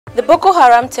The Boko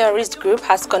Haram terrorist group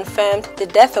has confirmed the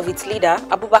death of its leader,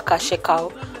 Abubakar Shekau,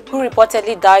 who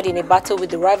reportedly died in a battle with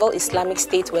the rival Islamic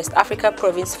State West Africa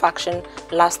Province faction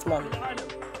last month.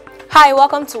 Hi,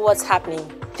 welcome to What's Happening.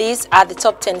 These are the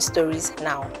top 10 stories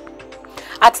now.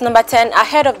 At number 10,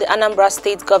 ahead of the Anambra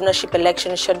State governorship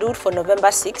election scheduled for November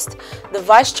 6th, the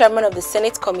Vice Chairman of the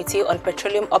Senate Committee on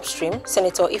Petroleum Upstream,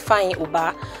 Senator Ifeanyi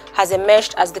Ubah, has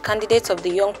emerged as the candidate of the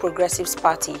Young Progressives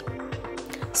Party.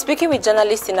 Speaking with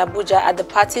journalists in Abuja at the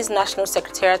party's national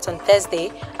secretariat on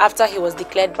Thursday after he was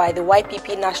declared by the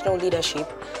YPP national leadership,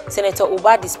 Senator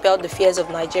Ubah dispelled the fears of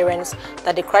Nigerians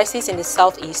that the crisis in the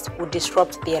southeast would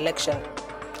disrupt the election.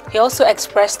 He also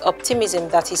expressed optimism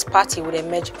that his party would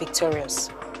emerge victorious.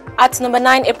 At number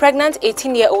 9, a pregnant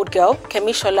 18-year-old girl,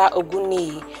 Kemishola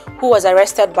Ogunniyi, who was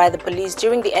arrested by the police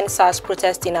during the EndSARS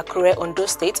protest in Akure, Ondo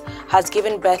State, has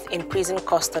given birth in prison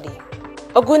custody.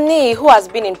 Ogunniyi, who has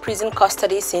been in prison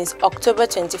custody since October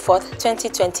 24,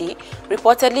 2020,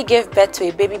 reportedly gave birth to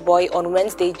a baby boy on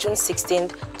Wednesday, June 16,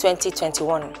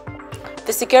 2021.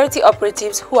 The security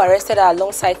operatives who arrested her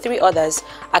alongside 3 others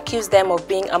accused them of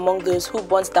being among those who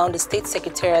burnt down the state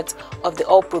secretariat of the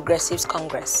All Progressives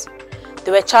Congress.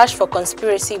 They were charged for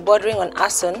conspiracy bordering on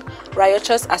arson,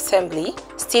 riotous assembly,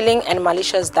 stealing and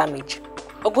malicious damage.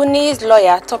 Ogunniyi's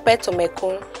lawyer, Tope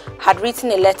Tomekun, had written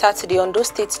a letter to the Ondo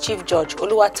State Chief Judge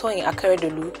Oluwatoyin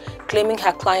Akeredolu claiming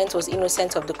her client was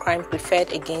innocent of the crime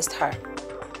preferred against her.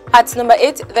 At number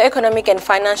 8, the Economic and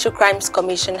Financial Crimes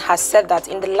Commission has said that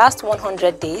in the last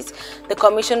 100 days, the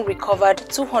commission recovered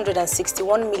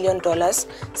 $261 million,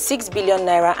 6 billion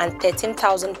naira and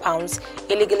 13,000 pounds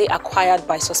illegally acquired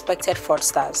by suspected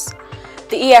fraudsters.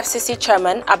 The EFCC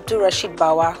chairman, Abdul Rashid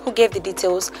Bawa, who gave the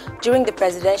details during the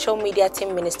presidential media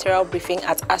team ministerial briefing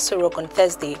at Aso Rock on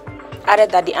Thursday,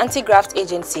 added that the anti-graft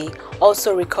agency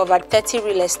also recovered 30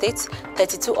 real estates,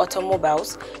 32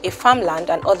 automobiles, a farmland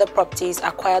and other properties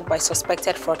acquired by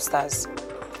suspected fraudsters.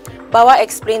 Bawa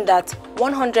explained that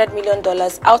 $100 million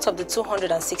out of the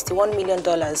 $261 million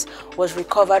was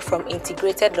recovered from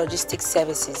integrated logistics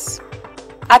services.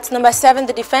 At number 7,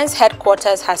 the Defense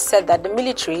Headquarters has said that the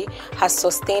military has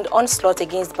sustained onslaught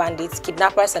against bandits,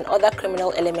 kidnappers and other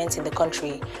criminal elements in the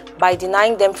country by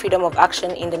denying them freedom of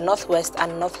action in the northwest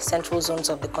and north-central zones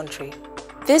of the country.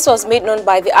 This was made known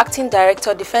by the Acting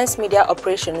Director, Defense Media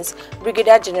Operations,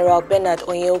 Brigadier General Bernard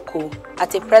Onyeoko,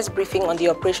 at a press briefing on the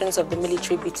operations of the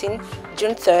military between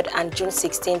June 3rd and June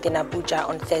 16th in Abuja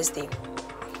on Thursday.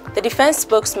 The defense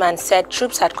spokesman said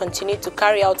troops had continued to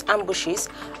carry out ambushes,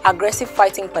 aggressive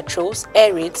fighting patrols,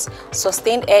 air raids,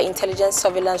 sustained air intelligence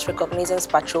surveillance reconnaissance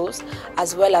patrols,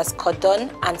 as well as cordon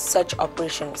and search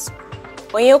operations.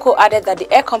 Onyeko added that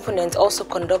the air component also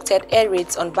conducted air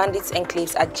raids on bandits'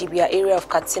 enclaves at Jibia area of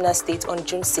Katsina State on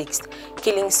June 6th,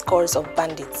 killing scores of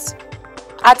bandits.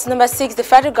 At number 6, the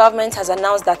federal government has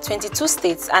announced that 22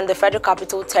 states and the Federal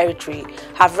Capital Territory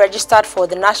have registered for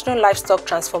the National Livestock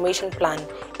Transformation Plan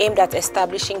aimed at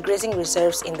establishing grazing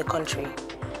reserves in the country.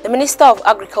 The Minister of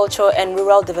Agriculture and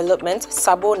Rural Development,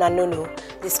 Sabo Nanono,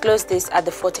 disclosed this at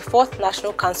the 44th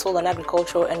National Council on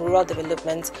Agriculture and Rural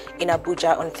Development in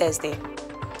Abuja on Thursday.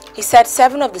 He said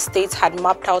 7 of the states had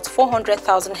mapped out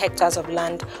 400,000 hectares of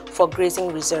land for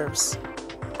grazing reserves.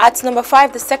 At number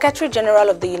 5, the Secretary General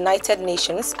of the United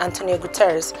Nations, Antonio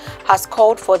Guterres, has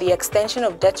called for the extension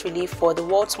of debt relief for the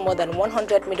world's more than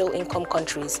 100 middle-income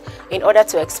countries in order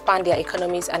to expand their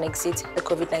economies and exit the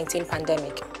COVID-19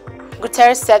 pandemic.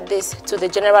 Guterres said this to the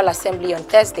General Assembly on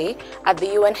Thursday at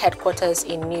the UN headquarters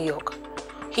in New York.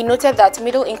 He noted that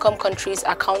middle-income countries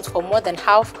account for more than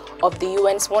half of the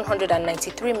UN's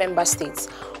 193 member states,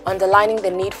 underlining the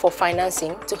need for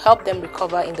financing to help them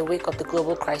recover in the wake of the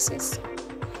global crisis.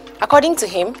 According to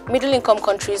him, middle-income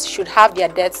countries should have their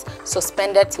debts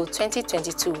suspended till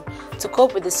 2022 to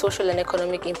cope with the social and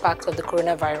economic impact of the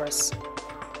coronavirus.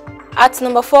 At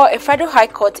number 4, a federal high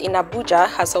court in Abuja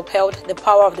has upheld the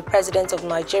power of the President of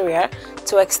Nigeria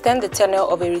to extend the tenure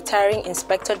of a retiring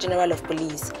Inspector General of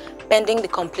Police, pending the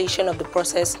completion of the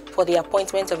process for the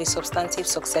appointment of a substantive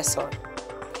successor.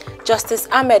 Justice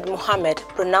Ahmed Mohammed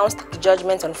pronounced the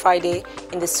judgment on Friday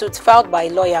in the suit filed by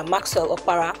lawyer Maxwell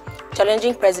Opara,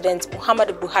 challenging President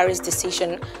Muhammadu Buhari's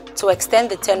decision to extend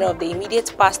the tenure of the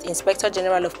immediate past Inspector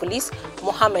General of Police,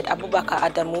 Mohammed Abubakar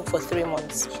Adamu, for 3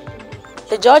 months.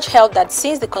 The judge held that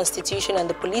since the Constitution and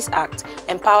the Police Act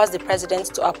empowers the President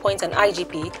to appoint an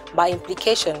IGP, by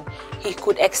implication, he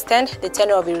could extend the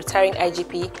tenure of a retiring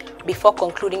IGP before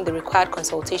concluding the required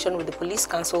consultation with the Police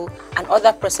Council and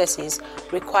other processes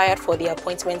required for the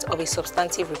appointment of a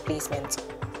substantive replacement.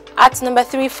 At number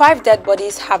 3, 5 dead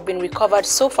bodies have been recovered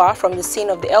so far from the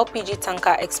scene of the LPG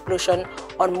tanker explosion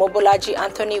on Mobolaji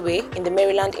Anthony Way in the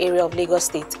Maryland area of Lagos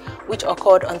State, which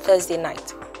occurred on Thursday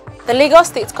night. The Lagos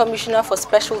State Commissioner for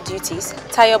Special Duties,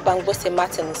 Tayo Bangbose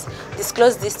Martins,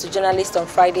 disclosed this to journalists on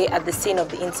Friday at the scene of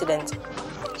the incident.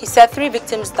 He said 3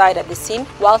 victims died at the scene,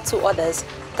 while 2 others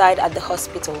died at the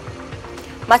hospital.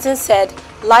 Martins said,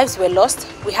 "Lives were lost.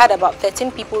 We had about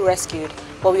 13 people rescued,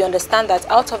 but we understand that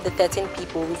out of the 13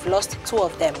 people, we've lost 2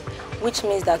 of them, which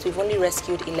means that we've only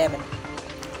rescued 11.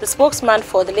 The spokesman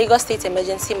for the Lagos State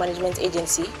Emergency Management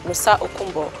Agency, Musa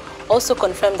Okumbo, also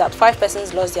confirmed that 5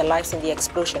 persons lost their lives in the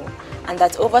explosion and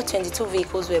that over 22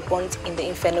 vehicles were burnt in the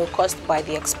inferno caused by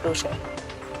the explosion.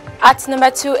 At number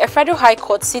 2, a federal high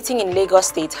court sitting in Lagos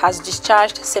State has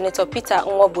discharged Senator Peter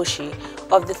Nwoboshi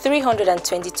of the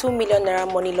 322 million naira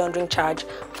money laundering charge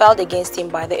filed against him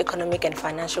by the Economic and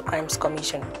Financial Crimes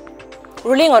Commission.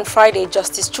 Ruling on Friday,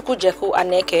 Justice Chukwujeku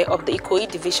Aneke of the Ikoyi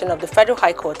Division of the Federal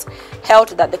High Court held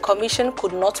that the Commission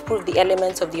could not prove the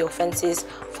elements of the offences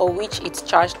for which it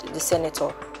charged the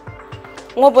senator.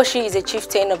 Nwoboshi is a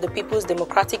chieftain of the People's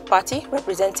Democratic Party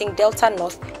representing Delta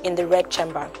North in the Red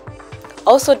Chamber.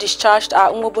 Also discharged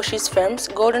are Nwoboshi's firms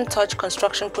Golden Touch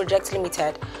Construction Project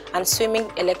Limited and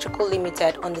Swimming Electrical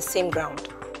Limited on the same ground.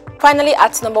 Finally,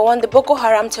 at number 1, the Boko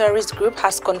Haram terrorist group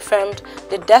has confirmed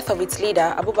the death of its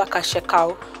leader, Abubakar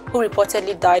Shekau, who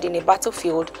reportedly died in a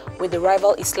battlefield with the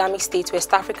rival Islamic State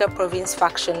West Africa Province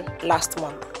faction last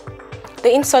month.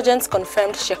 The insurgents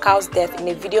confirmed Shekau's death in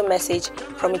a video message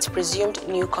from its presumed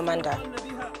new commander.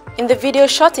 In the video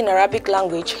shot in Arabic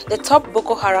language, the top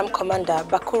Boko Haram commander,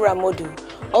 Bakura Modu,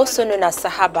 also known as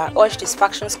Sahaba, urged his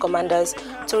faction's commanders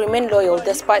to remain loyal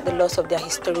despite the loss of their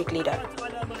historic leader.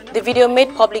 The video,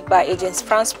 made public by Agence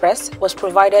France Presse, was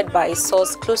provided by a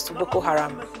source close to Boko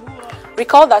Haram.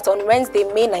 Recall that on Wednesday,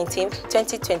 May 19,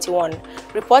 2021,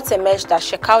 reports emerged that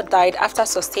Shekau died after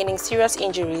sustaining serious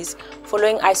injuries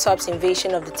following ISWAP's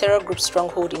invasion of the terror group's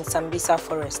stronghold in Sambisa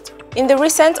Forest. In the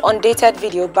recent undated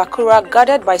video, Bakura,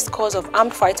 guarded by scores of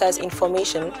armed fighters in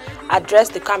formation,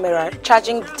 addressed the camera,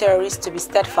 charging the terrorists to be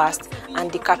steadfast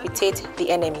and decapitate the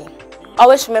enemy.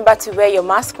 Always remember to wear your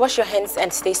mask, wash your hands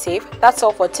and stay safe. That's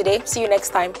all for today. See you next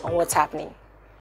time on What's Happening.